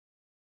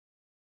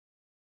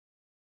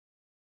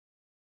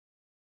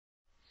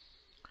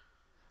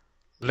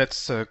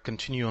Let's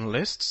continue on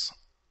lists.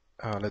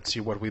 Let's see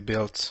what we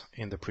built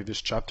in the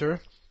previous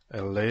chapter.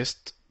 A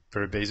list,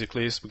 very basic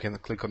list. We can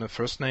click on the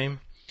first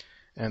name,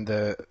 and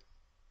the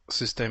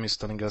system is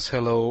telling us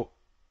hello,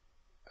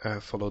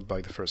 followed by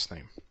the first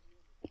name.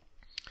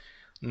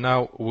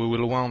 Now we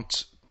will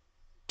want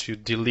to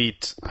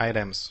delete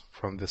items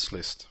from this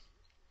list.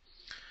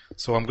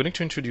 So I'm going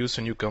to introduce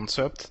a new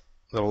concept,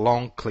 the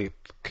long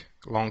click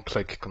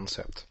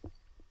concept.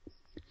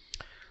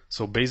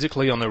 So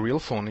basically, on a real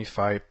phone, if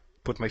I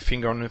put my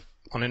finger on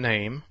a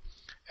name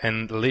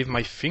and leave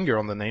my finger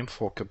on the name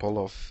for a couple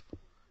of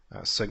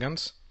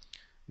seconds,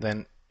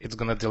 then it's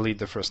going to delete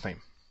the first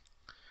name.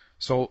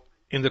 So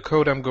in the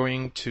code, I'm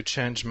going to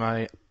change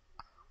my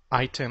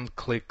item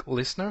click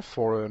listener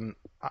for an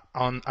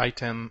on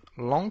item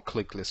long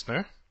click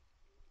listener.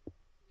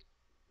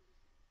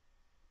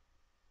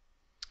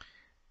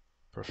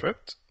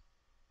 Perfect.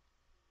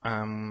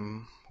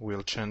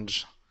 We'll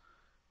change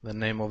the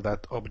name of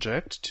that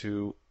object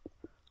to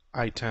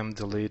item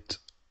delete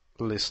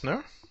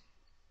listener.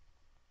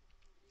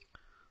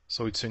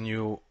 So it's a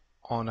new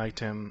on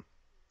item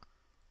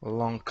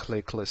long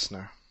click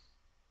listener.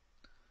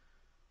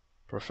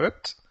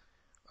 Perfect.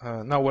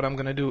 Now what I'm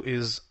going to do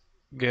is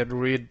get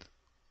rid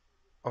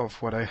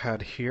of what I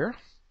had here,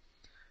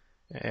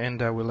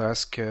 and I will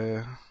ask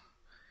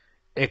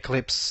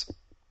Eclipse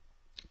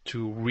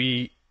to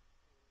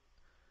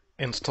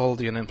reinstall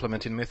the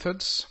unimplemented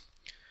methods.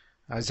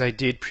 As I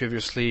did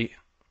previously,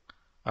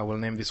 I will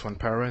name this one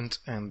parent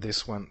and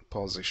this one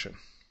position.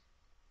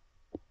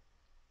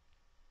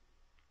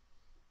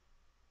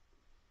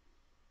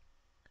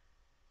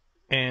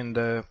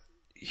 And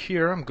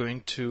here I'm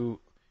going to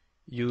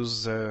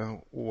use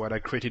what I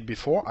created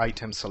before,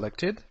 item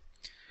selected,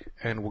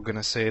 and we're going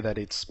to say that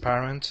it's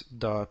parent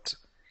dot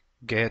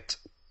get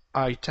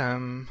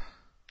item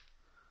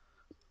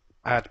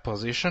at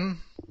position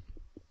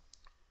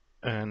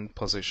and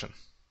position.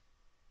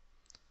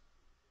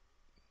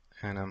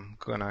 And I'm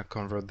gonna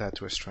convert that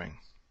to a string.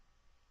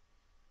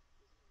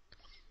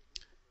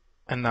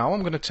 And now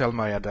I'm gonna tell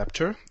my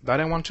adapter that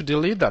I want to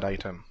delete that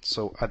item.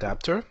 So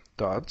adapter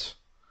dot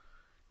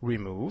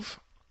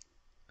remove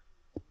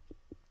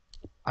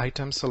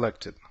item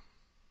selected.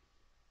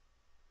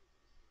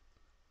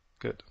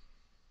 Good.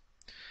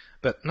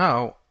 But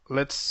now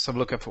let's have a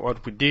look at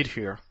what we did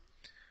here.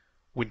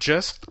 We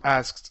just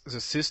asked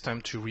the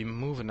system to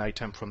remove an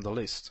item from the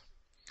list.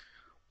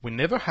 We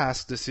never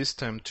asked the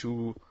system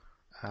to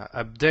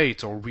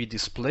update or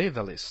redisplay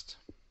the list.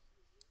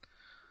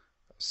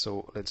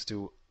 So let's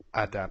do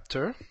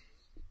adapter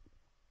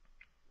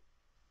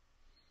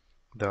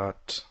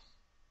dot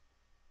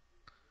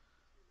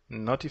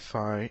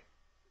notify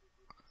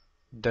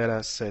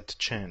dataset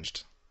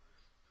changed.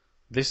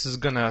 This is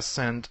gonna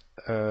send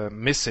a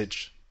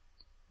message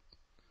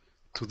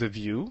to the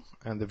view,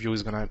 and the view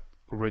is gonna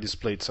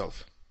redisplay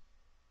itself.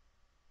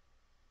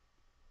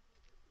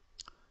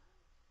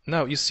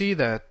 Now you see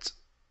that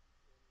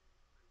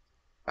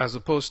as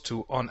opposed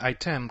to on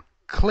item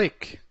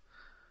click,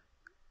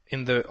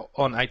 in the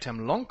on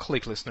item long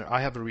click listener,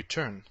 I have a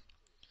return,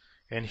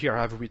 and here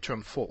I have a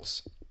return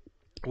false.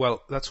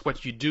 Well, that's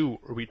what you do,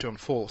 return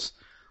false,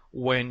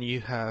 when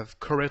you have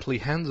correctly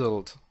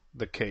handled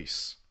the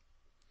case.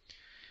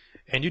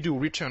 And you do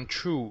return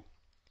true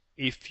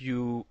if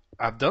you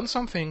have done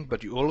something,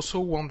 but you also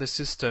want the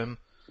system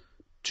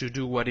to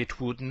do what it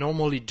would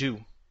normally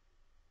do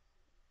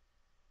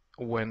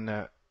when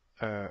a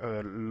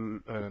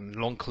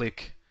long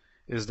click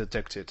is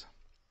detected.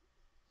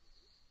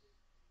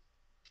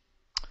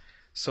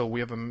 So we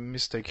have a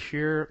mistake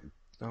here.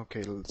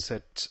 Okay, let's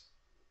set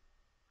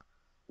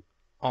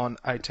on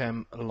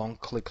item long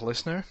click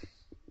listener.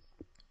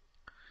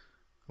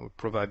 We'll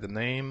provide the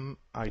name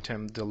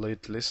item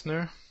delete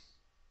listener.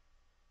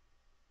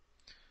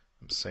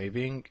 I'm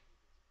saving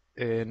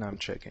and I'm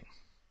checking.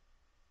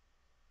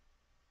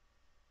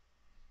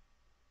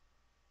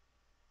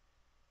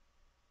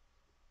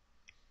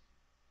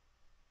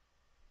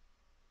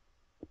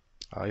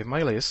 I have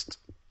my list.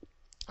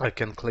 I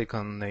can click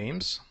on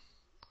names.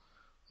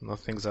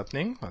 Nothing's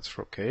happening. That's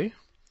okay.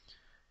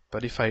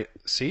 But if I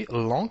see a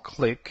long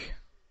click,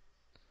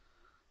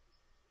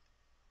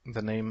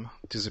 the name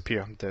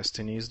disappears.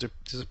 Destiny is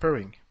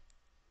disappearing.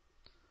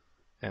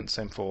 And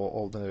same for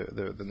all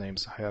the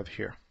names I have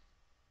here.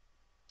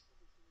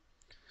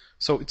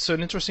 So it's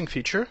an interesting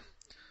feature,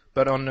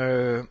 but on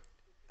a,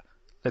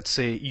 let's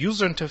say,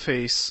 user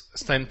interface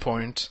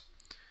standpoint,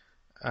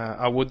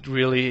 I would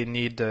really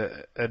need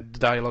a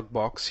dialog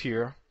box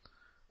here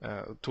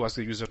to ask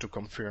the user to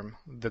confirm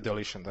the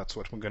deletion. That's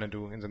what we're going to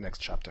do in the next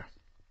chapter.